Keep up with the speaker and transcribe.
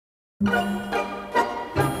The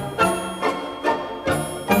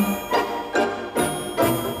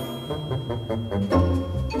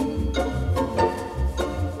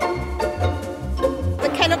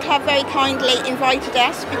Kennel Club very kindly invited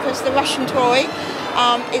us because the Russian toy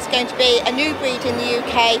is going to be a new breed in the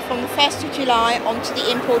UK from the 1st of July onto the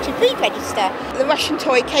imported breed register. The Russian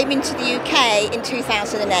toy came into the UK in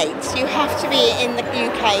 2008. You have to be in the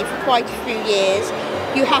UK for quite a few years.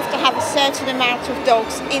 You have to have a certain amount of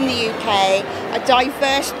dogs in the UK, a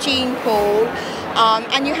diverse gene pool,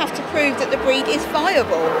 and you have to prove that the breed is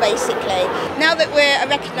viable, basically. Now that we're a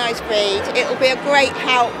recognised breed, it will be a great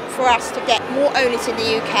help for us to get more owners in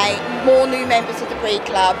the UK, more new members of the breed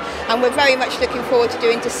club, and we're very much looking forward to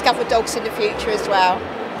doing Discover Dogs in the future as well.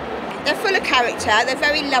 They're full of character, they're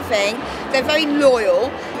very loving, they're very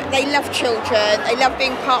loyal, they love children, they love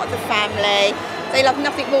being part of the family. They love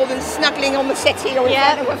nothing more than snuggling on the settee or in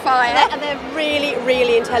front of a fire. And they're really,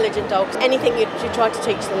 really intelligent dogs. Anything you try to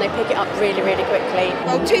teach them, they pick it up really, really quickly.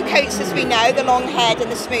 Well, two coats as we know, the long head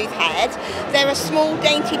and the smooth head. They're a small,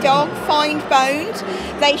 dainty dog, fine-boned.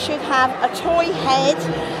 They should have a toy head.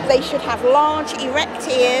 They should have large, erect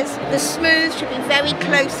ears. The smooth should be very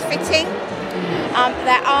close-fitting.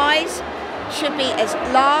 Their eyes should be as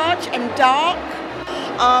large and dark,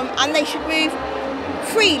 and they should move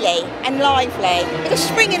freely and lively, with a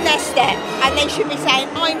spring in their step, and they should be saying,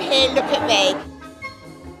 "I'm here, look at me."